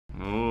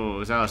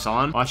was that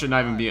Hassan? Watch it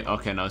not even be.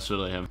 Okay, no, it's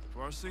literally him.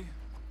 Farsi?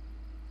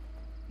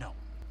 No.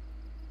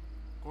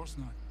 Of course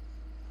not.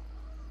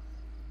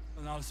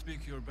 And I'll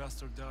speak your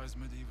bastardized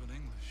medieval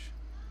English.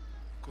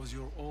 Because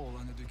you're all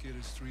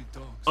uneducated street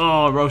dogs.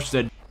 Oh,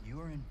 roasted. You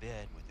were in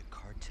bed with the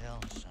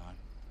cartel, son.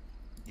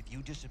 If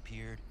you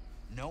disappeared,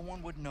 no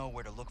one would know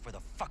where to look for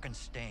the fucking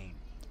stain.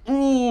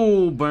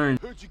 Ooh, burn.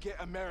 Where'd you get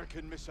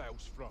American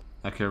missiles from?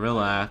 Okay,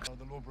 relax.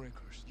 The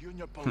lawbreakers. You and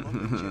your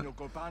Bologna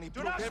Gorbani.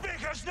 Do not speak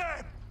his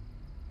name!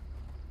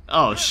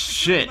 Oh,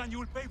 shit. And you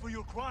will pay for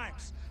your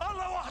crimes.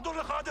 Allah wahdahu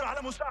la qadir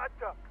ala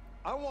musa'adatak.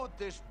 I want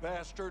this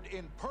bastard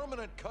in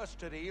permanent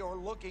custody or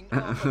looking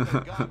up at the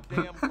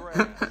goddamn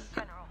grass.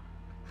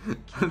 General,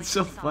 That's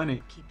so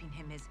funny. keeping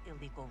him is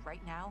illegal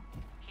right now.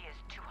 He is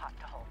too hot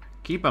to hold.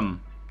 Keep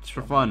him. Just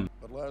for fun.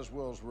 But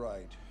Laswell's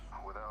right.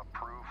 Without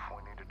proof,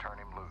 we need to turn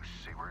him loose,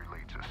 see where he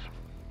leads us.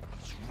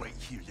 It's right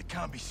here. You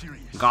can't be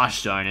serious.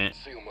 Gosh darn it.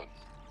 Settlement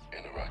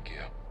in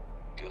Iraqia.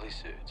 Ghillie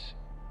suits.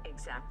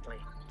 Exactly.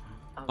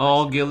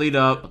 All gillied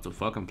up. What the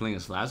fuck? I'm playing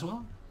as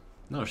Laswell?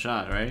 No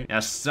shot, right?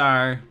 Yes,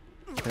 sir.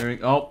 There we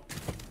go. Oh,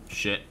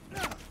 shit.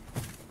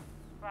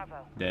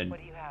 Bravo. Dead. What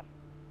do you have?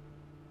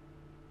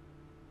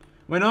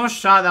 Wait, no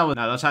shot. That was.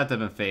 No, those had to have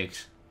been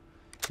fakes.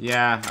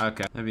 Yeah,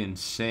 okay. That'd be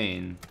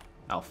insane.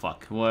 Oh,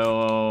 fuck.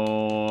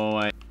 Whoa,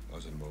 wait. I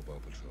was in mobile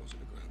patrols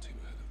and the ground team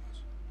ahead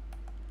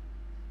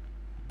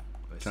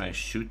of us. Can I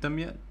shoot them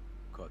yet?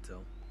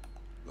 Cartel.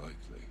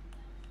 Likely.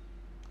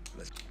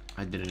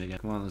 I did it again.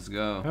 Come on, let's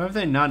go. How have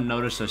they not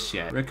noticed us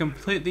yet? We're a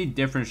completely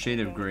different shade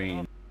of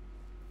green.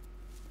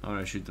 I want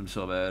to shoot them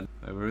so bad.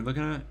 Wait, what are we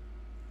looking at?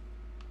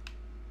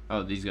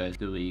 Oh, these guys.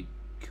 Do we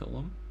kill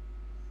them?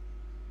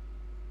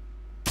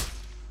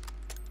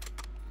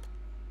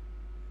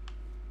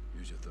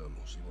 Use your thermal,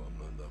 see what I'm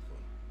lined up on.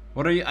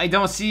 What are you? I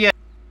don't see it.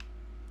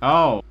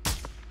 Oh.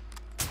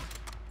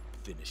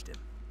 Finished him.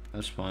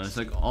 That's fun. It's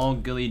like all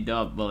gillied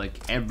up, but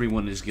like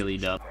everyone is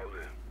gillied up. Hold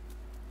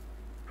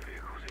it.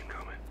 Vehicles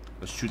incoming.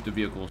 Let's shoot the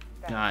vehicles.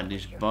 God,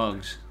 these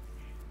bugs.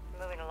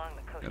 Moving along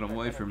the coast. Get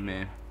away from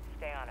me.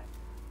 Stay on it.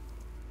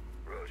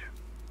 Roger.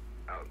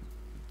 Out.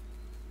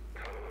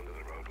 Tunnel under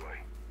the roadway.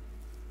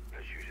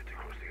 Let's use it to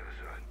cross the other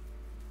side.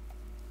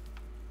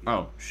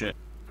 Oh, shit.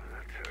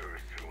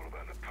 Terrorists are all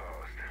about the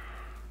past.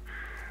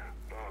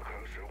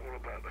 Narcos are all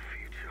about the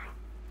future.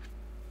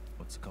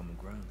 What's the common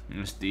ground?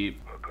 It's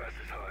deep. Our grass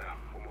is higher,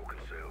 we're more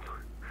concealed.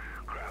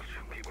 Crouch,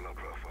 keep a low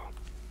profile.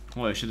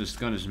 Holy shit, this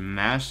gun is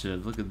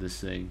massive. Look at this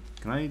thing.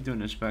 Can I do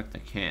an inspect? I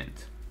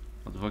can't.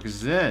 What the fuck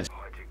is this?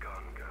 Hide your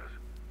gun, guys.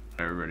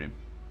 Alright, ready.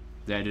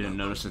 I didn't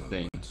notice a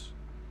thing.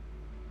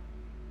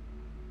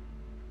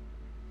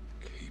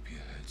 Keep your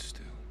head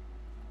still.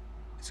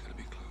 It's gonna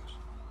be close.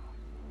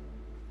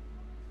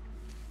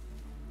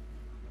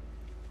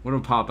 What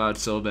would pop out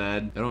so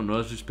bad? I don't know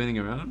if they're spinning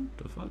around.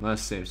 The fuck?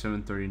 Last save,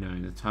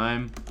 7:39. The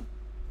time,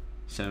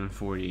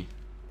 7:40.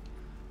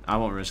 I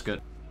won't risk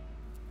it.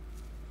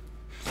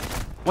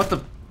 What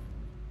the?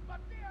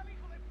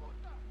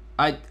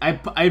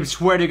 I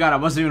swear to God, I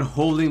wasn't even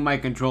holding my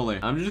controller.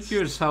 I'm just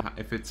curious how,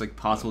 if it's like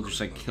possible to just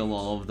like kill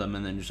all of them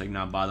and then just like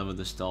not bother with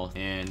the stealth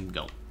and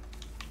go.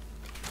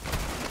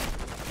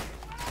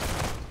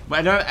 But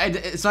I don't,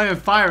 it's not even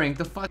firing.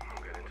 The fuck?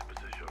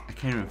 I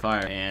can't even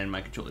fire. And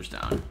my controller's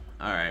down.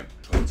 Alright.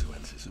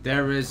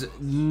 There is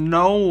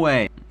no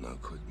way. No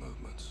quick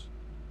movements.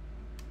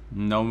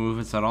 No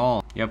movements at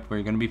all. Yep,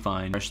 we're gonna be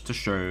fine. Rest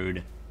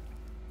assured.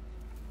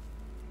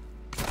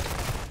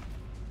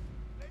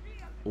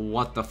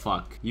 What the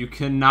fuck? You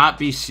cannot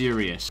be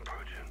serious.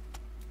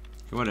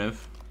 What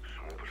if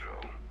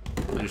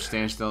I just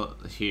stand still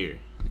here,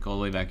 like all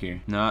the way back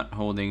here, not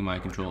holding my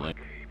controller?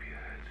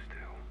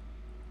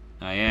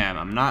 I am.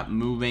 I'm not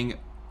moving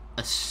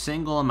a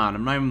single amount.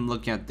 I'm not even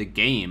looking at the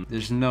game.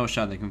 There's no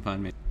shot they can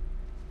find me.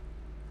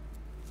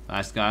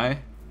 Last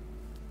guy.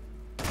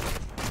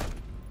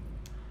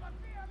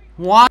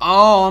 What?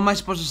 Oh, am I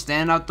supposed to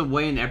stand out the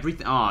way and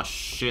everything? Oh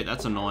shit,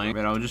 that's annoying.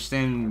 But I'll just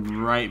stand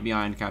right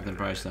behind Captain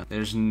Price then.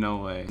 There's no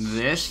way.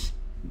 This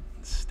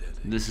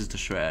is the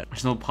shred.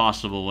 There's no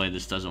possible way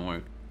this doesn't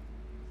work.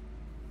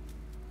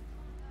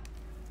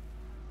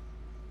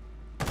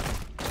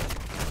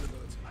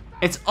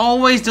 It's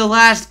always the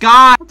last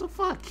guy! What the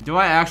fuck? Do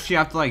I actually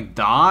have to like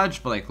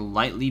dodge, but like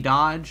lightly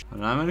dodge?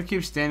 And I'm gonna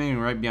keep standing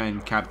right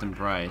behind Captain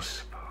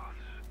Price.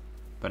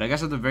 But I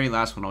guess at the very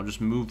last one, I'll just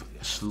move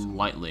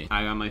slightly.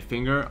 I got my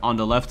finger on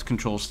the left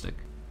control stick.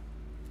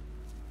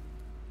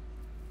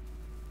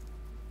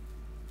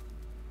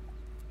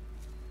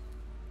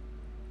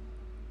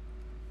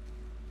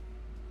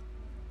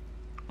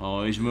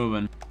 Oh, he's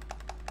moving.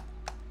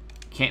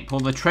 Can't pull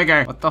the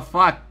trigger. What the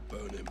fuck?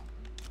 Burn him.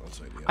 I'll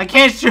take the I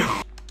can't shoot.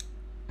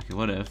 Okay,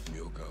 what if?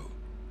 You'll go.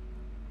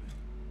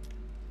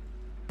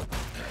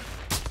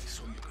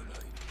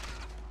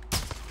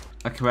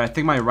 Okay, but I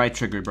think my right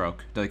trigger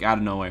broke. Like, out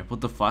of nowhere. What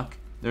the fuck?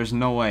 There's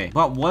no way.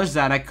 What was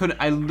that?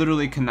 I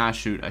literally cannot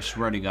shoot. I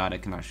swear to God, I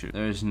cannot shoot.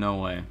 There's no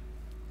way.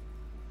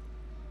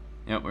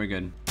 Yep, we're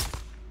good.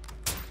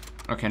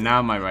 Okay,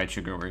 now my right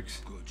trigger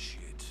works. Good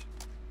shit.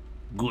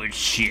 Good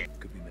shit.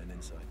 Could be men in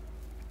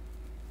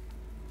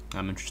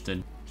I'm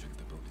interested. Check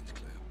the building's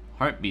clear.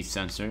 Heartbeat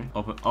sensor.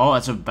 Open. Oh,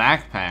 that's a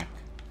backpack.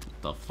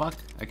 What the fuck?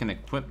 I can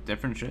equip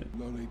different shit.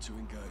 No need to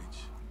engage.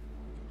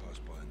 You'll pass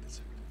by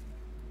undetected.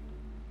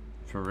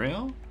 For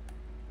real?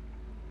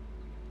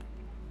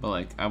 But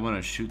like, I want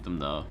to shoot them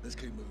though. Let's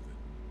keep moving.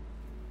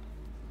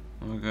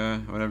 Okay,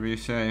 whatever you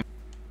say.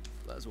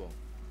 Laswell.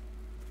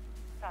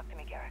 Talk to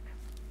me, Garrick.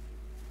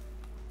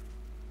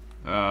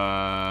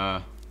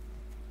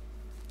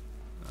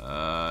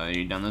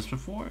 You done this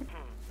before?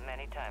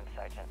 Many times,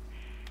 Sergeant.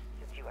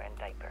 Since you were in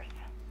diapers.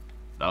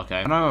 Okay.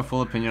 I don't have a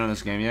full opinion on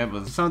this game yet,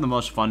 but it's some of the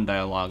most fun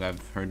dialogue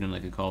I've heard in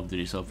like a Call of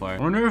Duty so far. I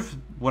wonder if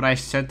what I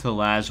said to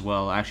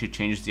Laswell actually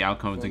changed the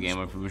outcome of the game,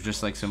 or if it was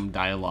just like some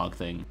dialogue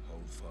thing.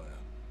 Hold fire.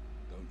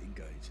 Don't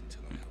engage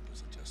until I help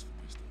us adjust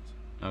for distance.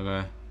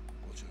 Okay.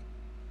 Roger.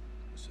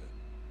 That's it.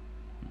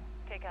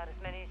 Take out as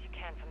many as you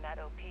can from that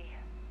OP.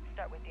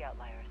 Start with the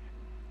outliers.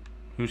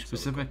 Who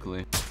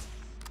specifically?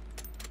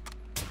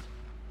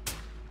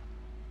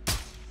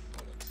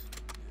 Bollocks.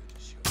 Yeah,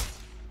 just shot.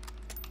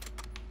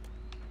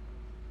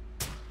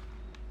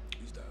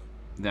 He's down.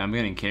 Yeah, I'm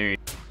getting carried.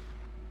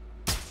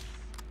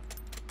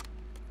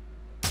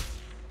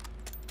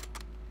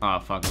 Oh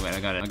fuck, wait, I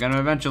got it. I got him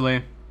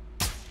eventually.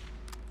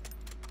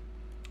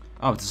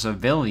 Oh, it's a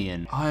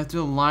civilian. Oh, I have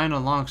to align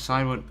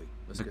alongside what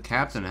the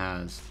captain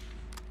has.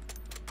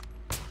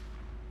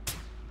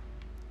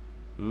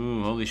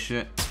 Ooh, holy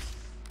shit.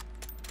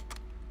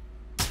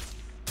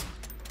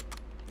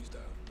 He's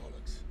down.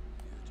 Bollocks.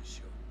 Yeah, just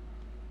shot.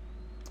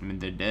 I mean,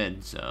 they're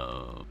dead,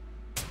 so...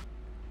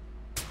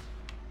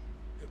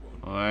 Hit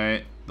one.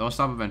 Alright, they'll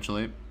stop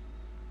eventually.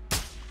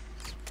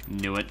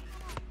 Knew it.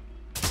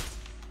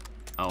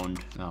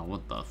 Owned. Oh,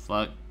 what the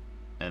fuck?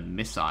 A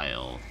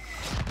missile.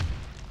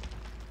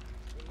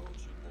 The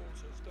launching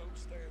mortars don't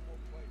stay in one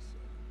place, sir.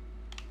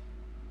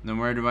 Then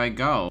where do I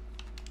go?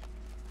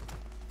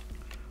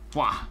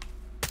 Wah!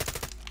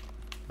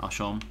 I'll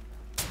show him.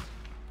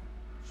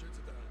 Shoot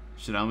it down.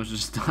 Shit, I almost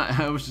just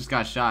I almost just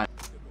got shot.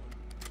 Hit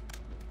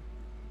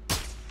one.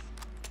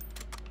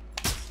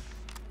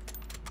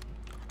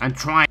 I'm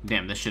trying.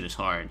 Damn, this shit is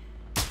hard.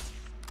 He's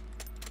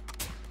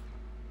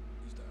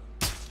down.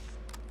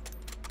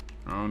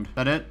 Round.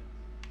 That it?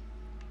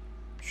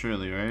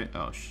 Surely, right?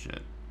 Oh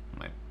shit.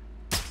 Like.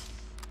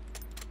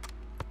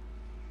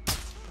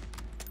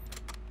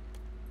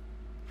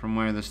 From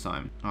where this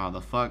time? Oh,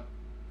 the fuck?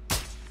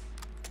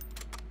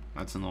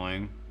 That's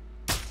annoying.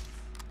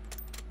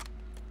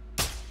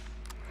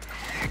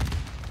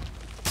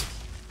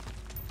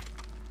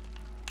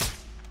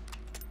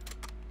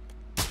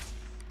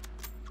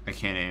 I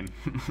can't aim.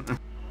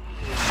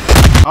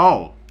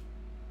 Oh!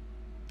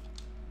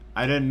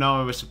 I didn't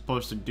know I was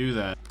supposed to do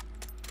that.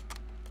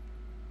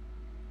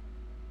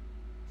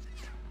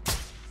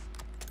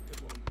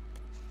 Hit one.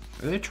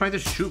 Are they trying to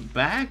shoot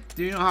back?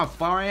 Do you know how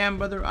far I am,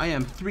 brother? I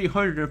am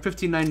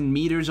 359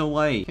 meters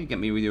away. Can't get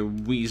me with your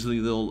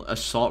Weasley little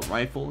assault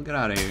rifle. Get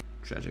out of here.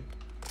 Tragic.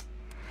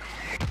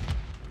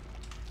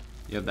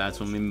 Yep, that's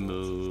when we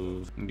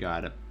move.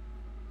 Got it.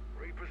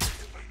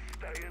 Reposition,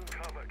 but stay in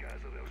cover, guys,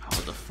 or they'll Oh,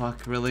 what the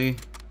fuck? Really?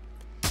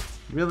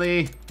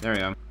 Really? There we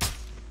go.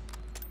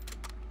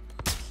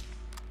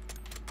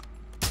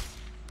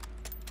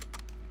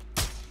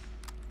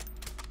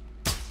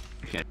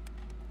 Okay.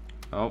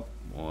 Oh,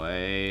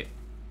 wait.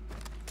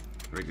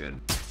 We're good.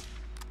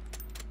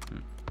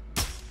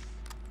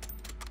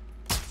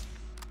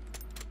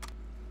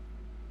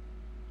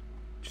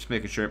 Just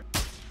making sure.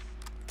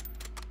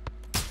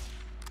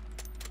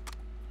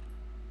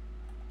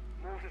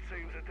 Mortar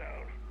teams are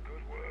down.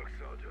 Good work,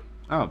 Sergeant.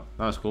 Oh,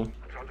 that was cool.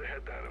 Time to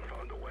head down and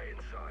find a way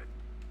inside.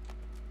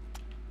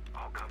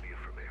 I'll cover you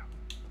from here.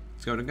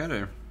 Let's go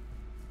together.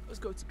 Let's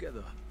go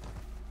together.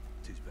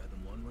 Two's better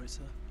than one, right,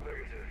 sir?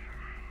 Negative.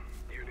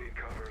 You need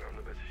cover and I'm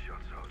the better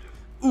shot, Sergeant.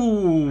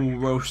 Ooh,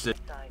 roasted.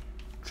 Side.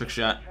 Trick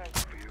shot.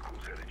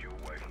 Vehicles headed you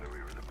away from the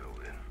rear of the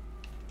building.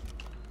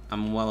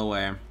 I'm well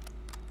aware.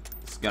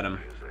 Let's get him.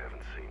 Because they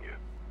haven't seen you.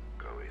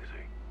 Go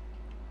easy.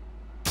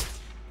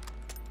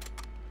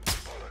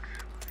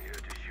 Bollocks. Here,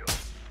 just shot.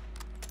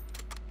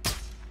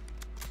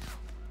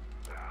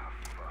 Ah,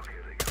 fuck,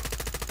 here they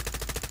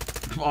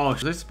go. Oh,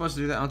 was I supposed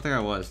to do that? I don't think I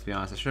was, to be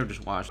honest. I should have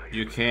just watched.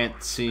 You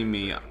can't see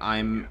me.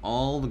 I'm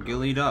all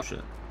gillied up.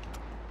 Shit.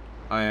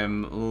 I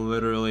am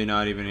literally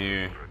not even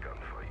here. For a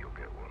gunfight, you'll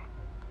get one.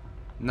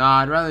 Nah,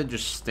 I'd rather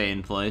just stay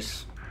in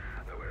place.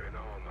 They're wearing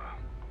armor.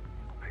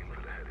 Aim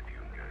for the head if you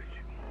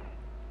engage.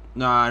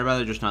 Nah, I'd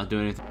rather just not do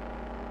anything.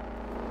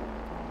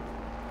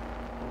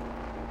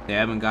 They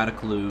haven't got a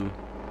clue.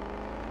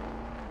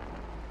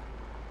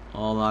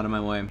 All out of my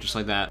way, just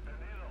like that.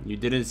 You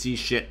didn't see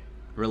shit.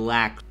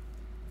 Relax.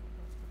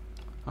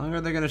 How long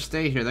are they gonna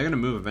stay here? They're gonna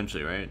move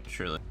eventually, right?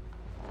 Surely.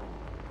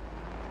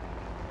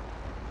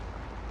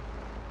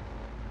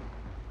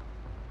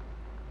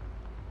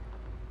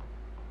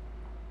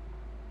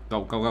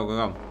 Go, go, go, go,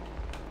 go.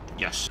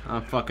 Yes.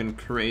 I'm fucking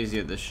crazy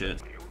at this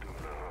shit. You'll do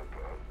no harm,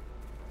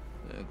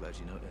 pal. I'm glad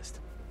you noticed.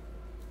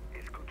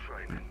 It's good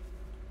training.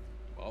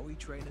 Are we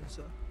training,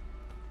 sir?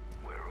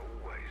 We're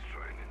always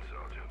training,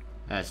 Sergeant.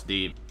 That's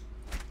deep.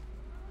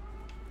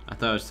 I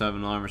thought it was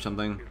 7 alarm or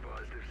something.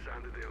 Advised they've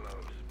sounded the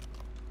alarms.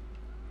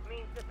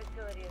 Means the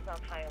facility is on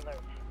high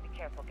alert. Be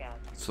careful, guys.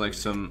 It's like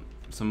some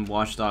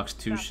Watch Dogs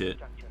 2 shit.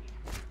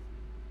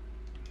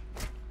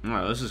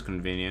 Oh, this is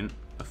convenient.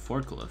 A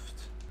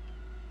forklift.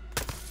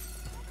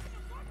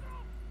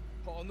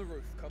 Hot on the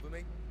roof, cover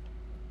me.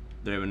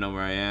 They don't even know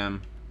where I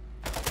am.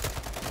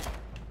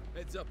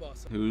 Heads up,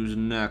 us. Who's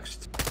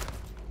next?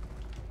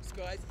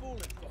 Sky's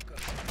falling, fucker.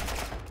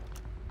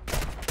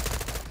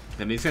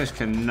 And these guys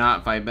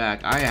cannot fight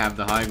back. I have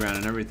the high ground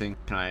and everything.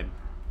 Can I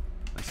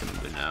said I'm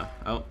good now.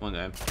 Oh, one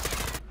guy.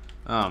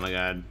 Oh my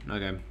god.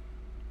 Okay.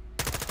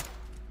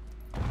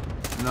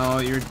 No,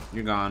 you're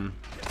gone.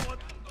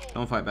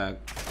 Don't fight back.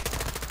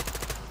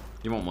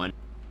 You won't win.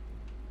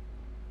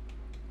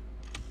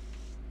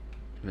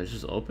 Is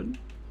this open?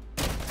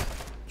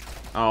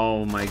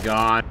 Oh my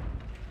god.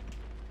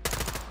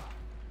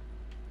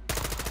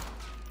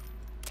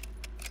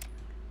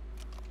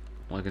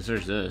 Well, I can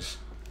search this.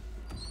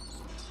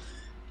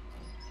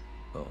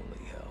 Holy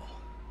hell.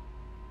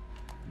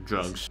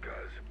 Drugs. Guys,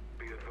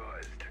 be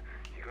advised.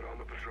 You got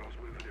armor patrols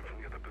moving in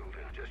from the other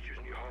building. Just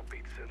using your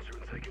heartbeat sensor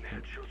and taking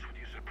headshots with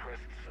your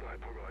suppressed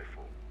sniper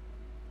rifle.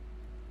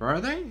 Where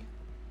are they?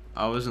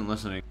 I wasn't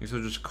listening.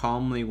 So just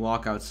calmly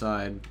walk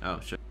outside.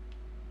 Oh shit.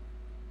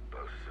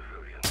 Those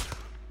civilians.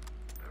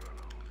 They're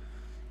unarmed.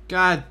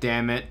 God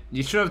damn it.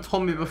 You should have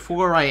told me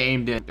before I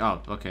aimed it.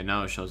 Oh, okay,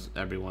 now it shows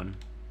everyone.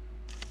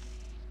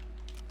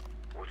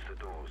 Watch the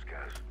doors,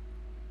 Gaz.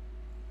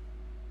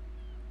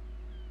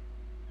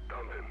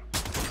 Dump him.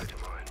 Right to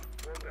mine.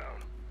 One down.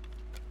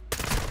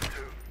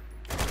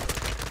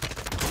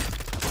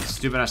 2.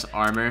 Stupid ass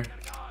armor.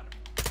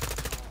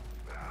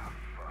 Ah,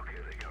 fuck,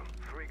 here they come.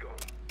 3 gone.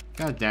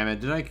 God damn it,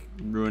 did I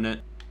ruin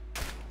it?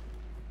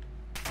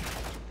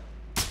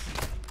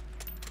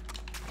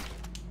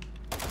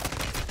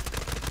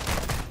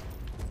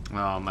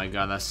 Oh my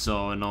god, that's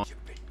so annoying.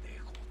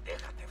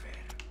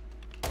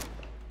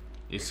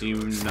 You see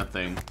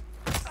nothing.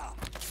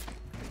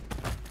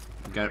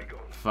 Got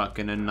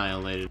fucking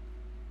annihilated.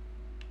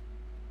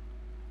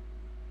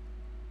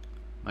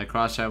 My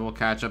crosshair will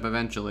catch up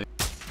eventually.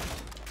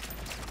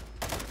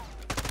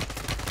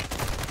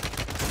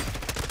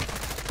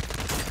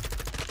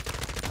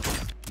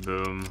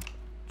 Boom.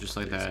 Just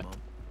like that.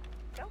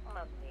 Don't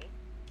mug me.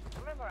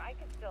 Remember, I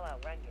can still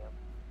outrun you.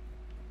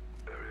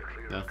 Area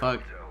clear The of fuck?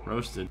 cartel.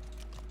 Roasted.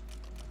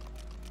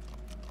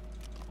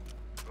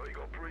 Oh, you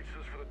got breaches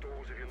for the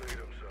doors if you need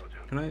them,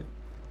 Sergeant. Can I?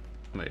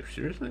 Wait,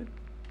 seriously?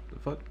 The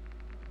fuck?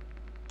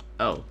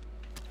 Oh.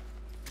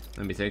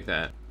 Let me take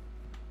that.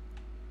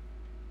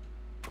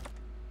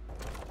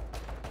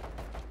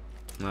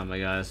 Oh my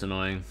god, that's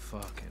annoying.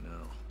 Fucking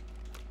hell.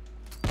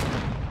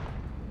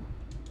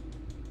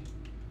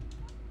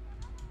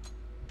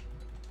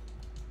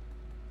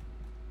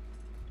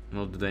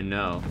 Well, do they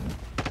know?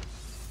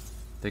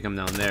 Think I'm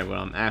down there, but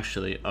I'm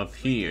actually up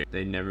here.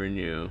 They never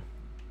knew.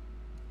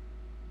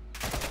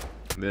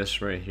 This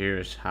right here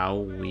is how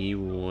we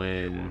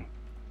win.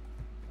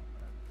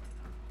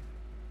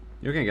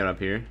 You can get up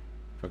here.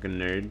 Fucking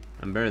nerd.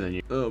 I'm better than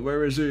you. Oh,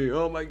 where is he?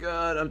 Oh my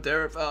god, I'm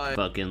terrified.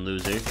 Fucking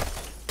loser.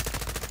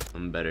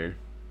 I'm better.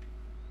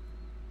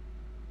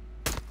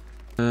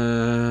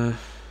 I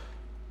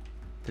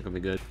think I'll be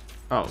good.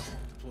 Oh.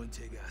 Deploying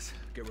tear gas.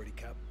 Get ready,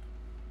 Cap.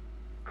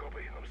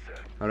 Copy, I'm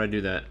set. How'd I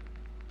do that?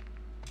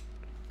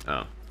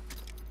 Oh.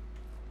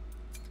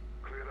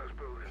 Clear those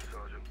buildings,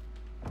 Sergeant.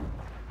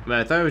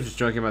 Man, I thought I was just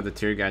joking about the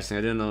tear gas thing.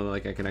 I didn't know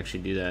like I can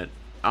actually do that.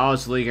 Oh,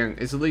 it's leaking.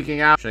 It's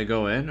leaking out. Should I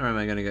go in or am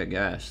I gonna get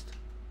gassed?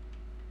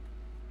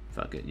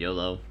 Fuck it,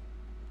 YOLO.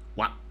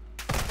 Wow.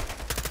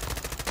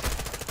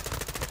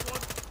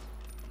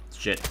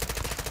 Shit.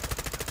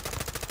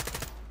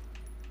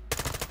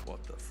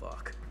 What the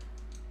fuck?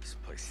 This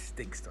place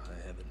stinks to high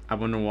heaven. I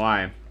wonder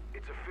why.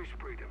 It's a fish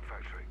breeding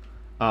factory.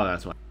 Oh,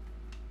 that's why.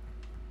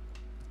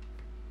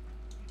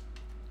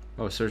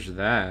 Oh, search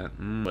that.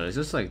 What, is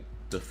this like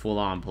the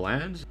full-on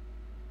plans?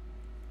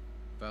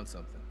 Found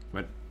something.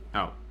 What?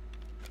 Oh.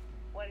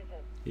 What is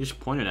it? You just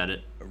pointed at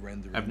it. A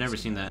rendering. I've never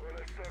seen that. Well,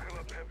 let's circle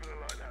up ahead for the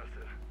lighthouse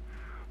then.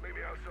 Meet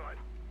me outside.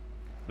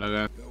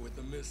 Okay. Go with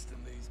the mist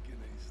and these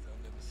guineas.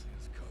 They'll never see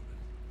us coming.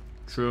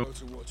 True. Go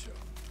to Watcher.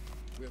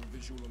 We have a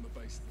visual on the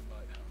base of the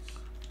lighthouse.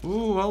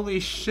 Ooh, holy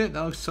shit,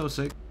 that looks so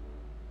sick.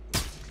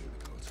 Clear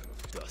the cartel.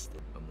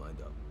 Dusted. I'm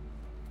lined up.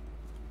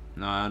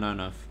 No, not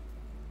enough.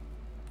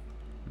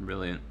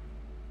 Brilliant.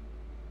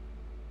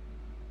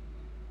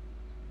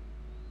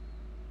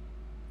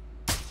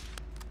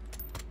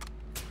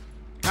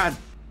 God.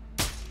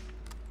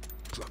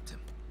 Dropped him.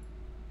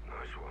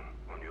 Nice one.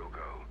 On your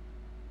go.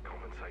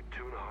 Compensate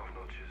 2.5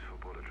 notches for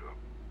body drop.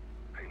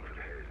 Aim for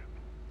the head.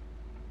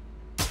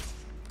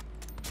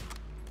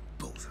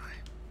 Bullseye.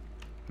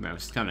 Man, I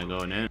was kind of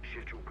going in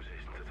Shift your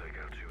position to take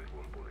out 2 with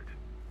 1 bullet.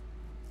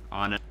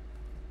 on it.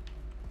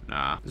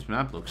 Nah, this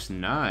map looks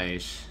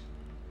nice.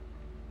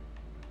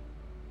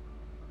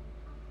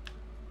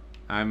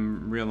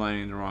 I'm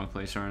realigning the wrong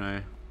place, aren't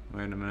I?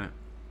 Wait a minute.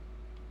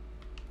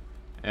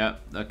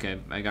 Yep, okay,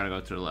 I gotta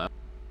go to the left.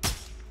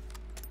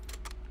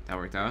 That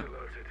worked out.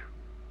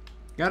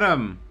 Get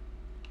him!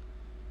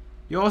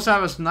 You also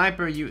have a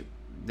sniper, you...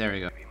 There we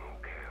go.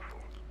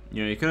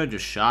 You know, you could have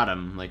just shot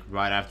him, like,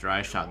 right after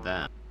I shot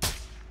that.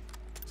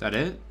 Is that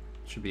it?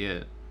 Should be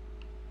it.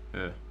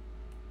 Oh,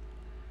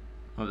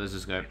 there's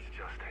this guy. It's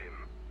just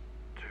him.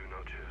 2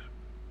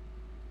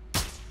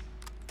 notches.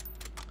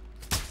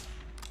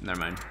 Never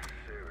mind.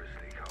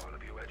 Seriously, Carl,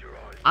 have you had your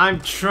eyes?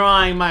 I'm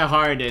trying my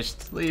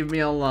hardest. Leave me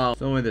alone.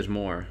 Don't worry, there's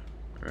more,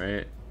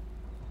 right?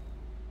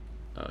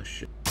 Oh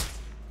shit.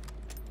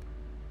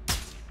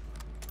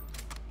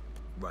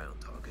 Right on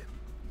target.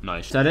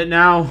 Nice. Is that it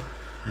now?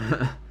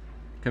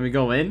 Can we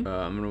go in?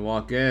 I'm gonna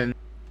walk in.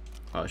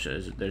 Oh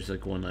shit, there's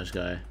like one last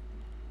guy.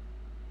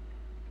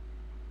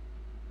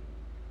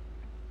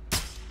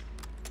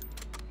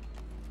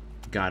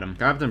 Got him.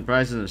 Captain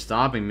Price isn't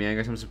stopping me. I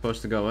guess I'm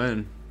supposed to go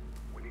in.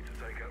 We need to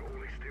take out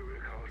all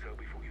exterior cartel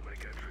before you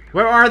make entry.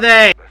 Where are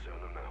they? Let's own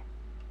them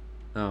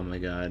now. Oh my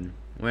god.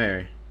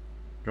 Where?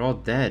 They're all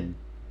dead.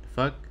 The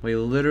fuck? We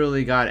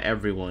literally got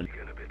everyone.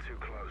 You're getting a bit too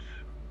close.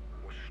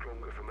 We're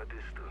stronger from a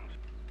distance.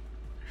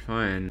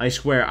 Fine. I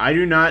swear, I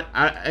do not.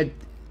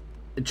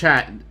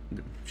 Chat.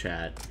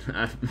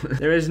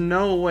 There is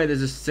no way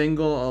there's a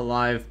single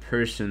alive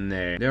person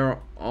there. They're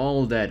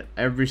all dead.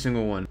 Every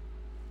single one.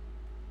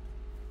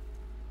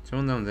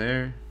 Someone down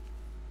there.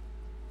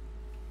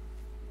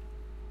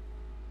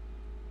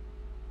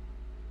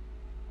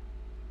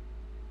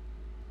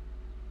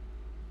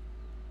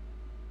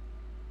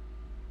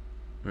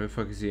 Where the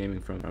fuck is he aiming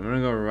from? I'm gonna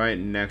go right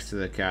next to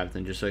the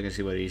captain just so I can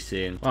see what he's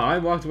seeing. Wow, I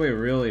walked away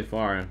really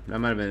far. That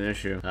might have been an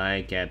issue.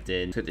 Hi,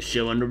 Captain. Let's get the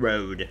show on the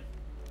road.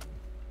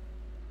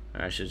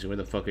 Alright, so where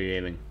the fuck are you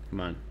aiming?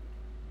 Come on.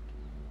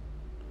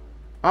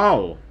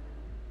 Oh!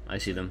 I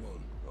see them.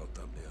 One, I'll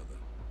dump the other.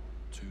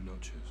 2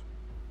 notches.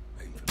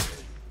 Aim for the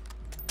head.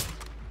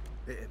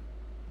 Hit him.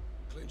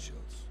 Clean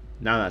shots.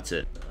 Now that's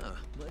it. Ah,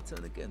 my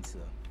turn again, sir.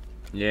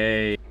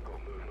 Yay. Got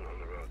movement on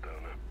the road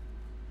down there.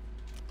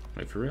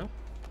 Wait, for real?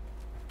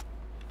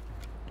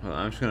 Well,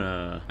 I'm just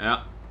gonna...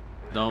 Yeah.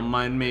 Don't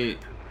mind me.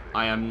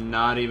 I am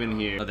not even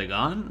here. Are they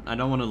gone? I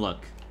don't want to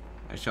look.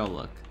 I shall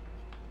look.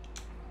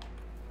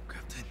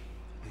 Captain,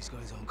 these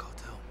guys aren't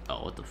cartel.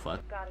 Oh, what the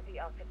fuck? Gotta be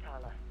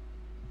𝙎𝙬𝘽𝙎𝘽𝙀.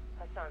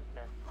 Hassan's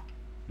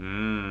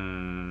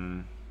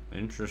men.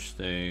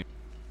 Interesting.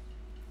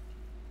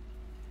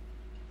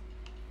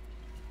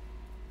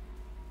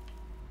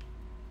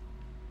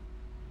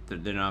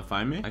 Did they not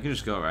find me? I can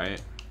just go,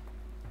 right?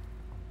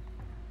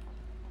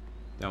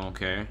 They won't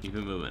care. Keep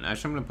it moving.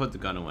 Actually, I'm gonna put the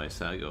gun away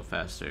so I go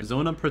faster.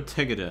 Zona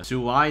protegida.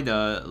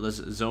 𝙎𝙐𝘽𝙎𝘽𝙀 les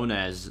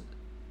zonas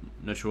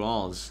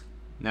naturals.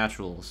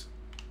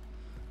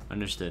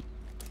 Understood.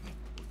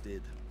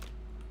 Did.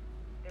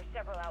 There's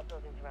several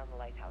outbuildings around the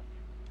lighthouse.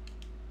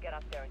 Get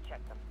up there and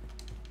check them.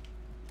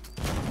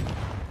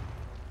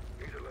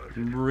 He's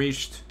allergic.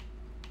 Breached.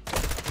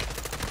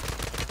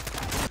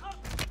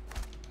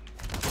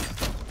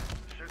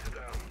 Shoot it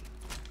down.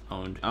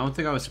 Owned. I don't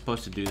think I was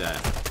supposed to do that.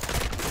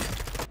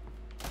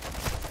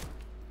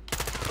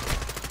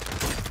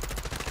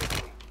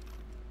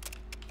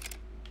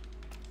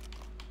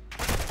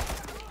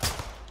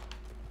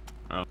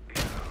 Oh.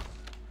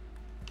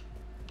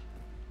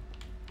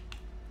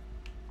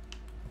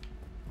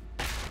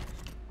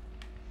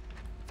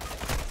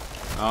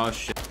 Oh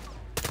shit.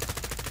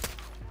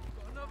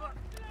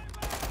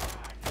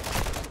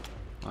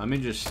 Let me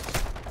just...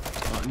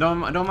 Don't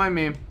mind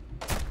me.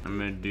 I'm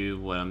gonna do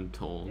what I'm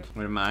told.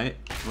 Where am I?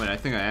 Wait, I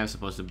think I am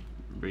supposed to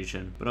breach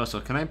in. But also,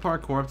 can I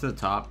parkour up to the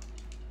top?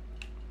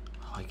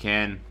 Oh, I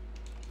can.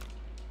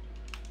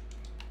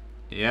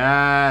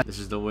 Yeah, this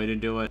is the way to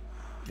do it.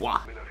 Wah.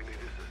 Let me know if you need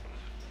assistance.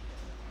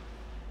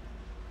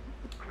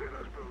 Clear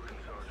those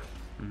buildings,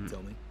 Sergeant.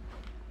 Tell me.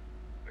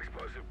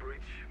 Explosive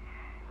breach.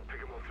 Pick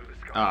them all through the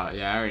sky. Oh,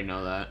 yeah, I already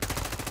know that.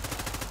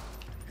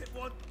 Hit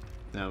one.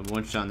 No,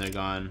 one shot and they're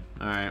gone.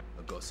 Alright.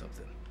 I got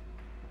something.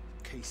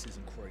 Cases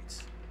and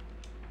crates.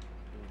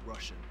 All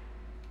Russian.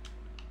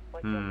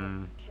 What's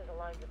your she's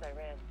aligned with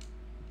Iran.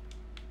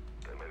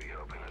 They may be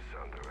helping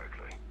Hassan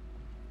directly.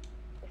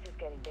 This is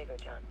getting bigger,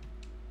 John.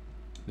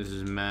 This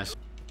is mess.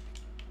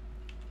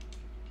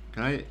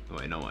 Can I?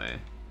 Wait, no way.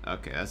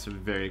 Okay, that's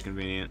very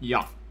convenient.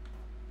 Yeah.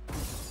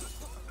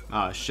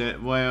 Oh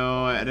shit! Wait,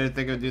 I didn't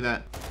think I'd do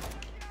that.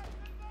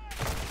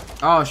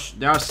 Oh,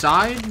 they're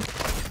outside?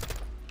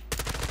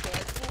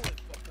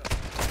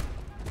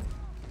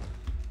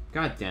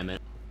 God damn it.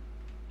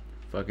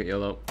 Fuck it,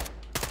 YOLO.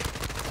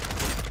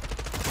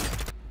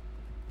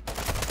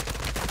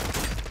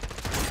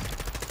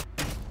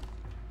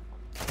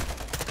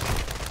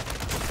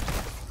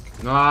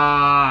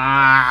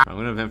 Ah! I'm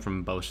gonna vent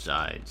from both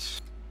sides.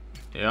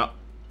 Yep.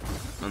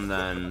 And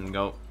then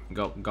go.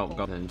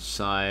 Then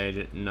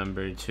side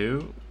number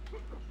 2.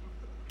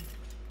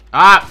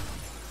 Ah!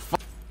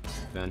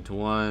 Vent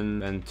 1,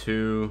 vent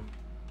 2.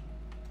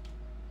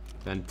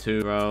 Vent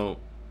 2, bro.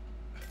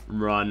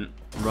 Run.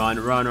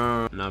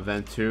 Now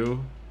vent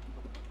 2.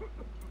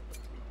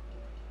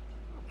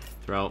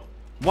 Throw.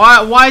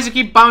 Why does it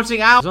keep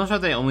bouncing out? It's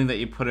not they only let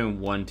you put in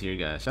one tear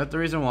gas. Is that the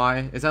reason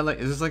why? Is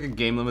this like a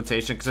game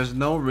limitation? Because there's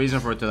no reason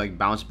for it to like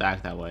bounce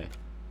back that way.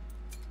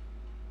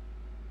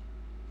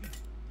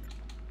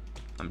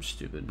 I'm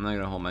stupid. I'm not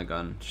gonna hold my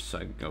gun just so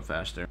I can go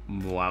faster.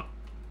 Wow.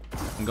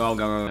 Go. I'm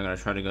gonna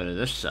try to go to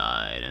this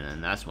side, and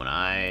then that's when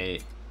I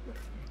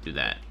do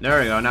that.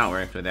 There we go. Now it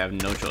works, but they have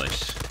no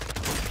choice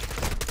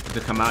to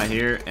come out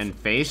here and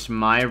face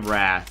my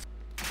wrath.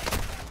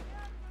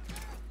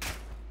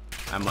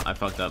 I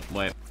fucked up.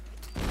 Wait.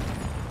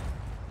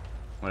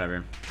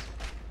 Whatever.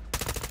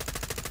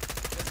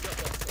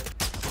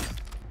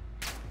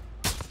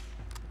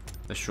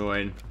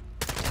 Destroyed.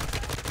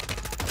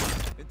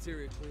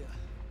 Interior clear.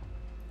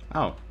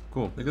 Oh,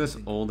 cool. Look at this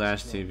old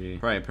ass TV.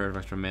 Probably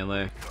perfect for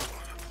melee.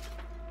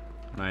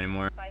 Not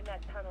anymore. Find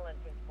that tunnel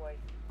entrance, boys.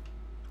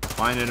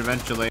 Find it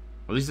eventually.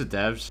 At least the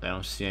devs, I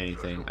don't see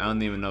anything. I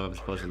don't even know if I'm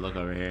supposed to look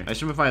over here. I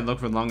assume if I look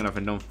for long enough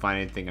and don't find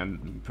anything,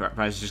 I'm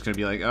probably just gonna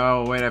be like,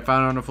 oh wait, I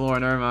found it on the floor,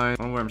 never mind. I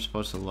don't know where I'm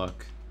supposed to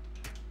look.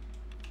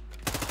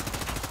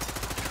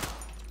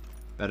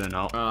 Better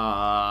know.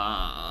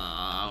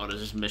 What is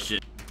this mission?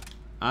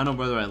 I don't know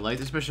whether I like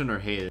this mission or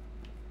hate it.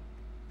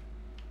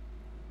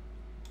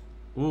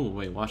 Ooh,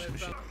 wait, washing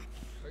machine.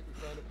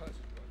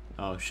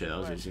 Oh shit, that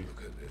was easy.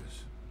 Look at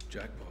this.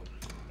 Jackpot.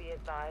 Be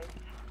advised.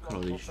 Look at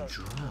all these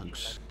multiple boats.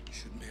 drugs. You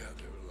shouldn't be out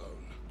there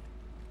alone.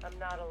 I'm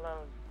not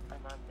alone.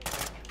 I'm on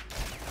mission.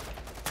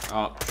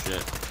 Oh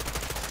shit.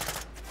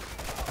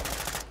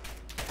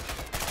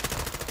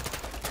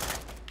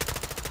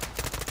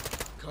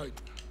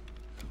 Kite.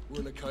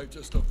 We're in a cave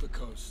just off the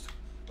coast.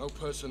 No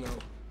personnel,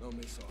 no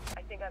missiles.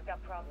 I think I've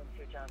got problems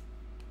here, John.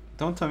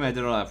 Don't tell me I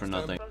did all that for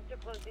nothing. Boats are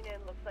closing in.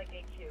 Looks like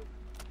HQ.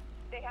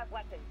 They have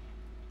weapons.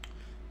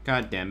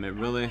 God damn it,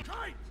 really?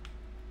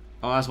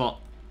 Oh, Asphalt.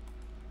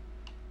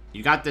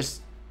 You got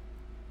this.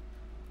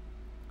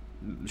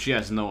 She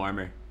has no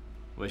armor.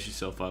 Wait, she's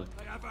so fucked.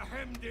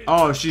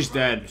 Oh, she's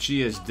dead.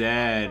 She is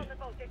dead.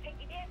 They're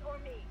taking it or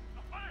me.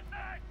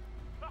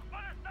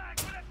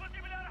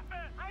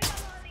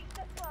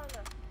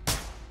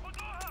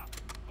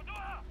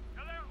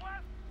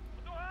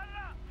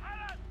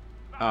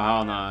 Oh,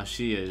 hell no.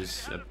 She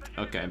is.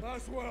 Okay.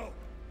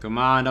 Come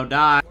on, don't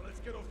die.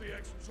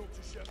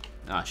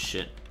 Ah,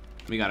 shit.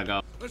 We gotta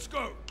go. Let's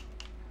go.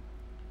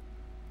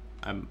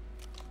 I'm.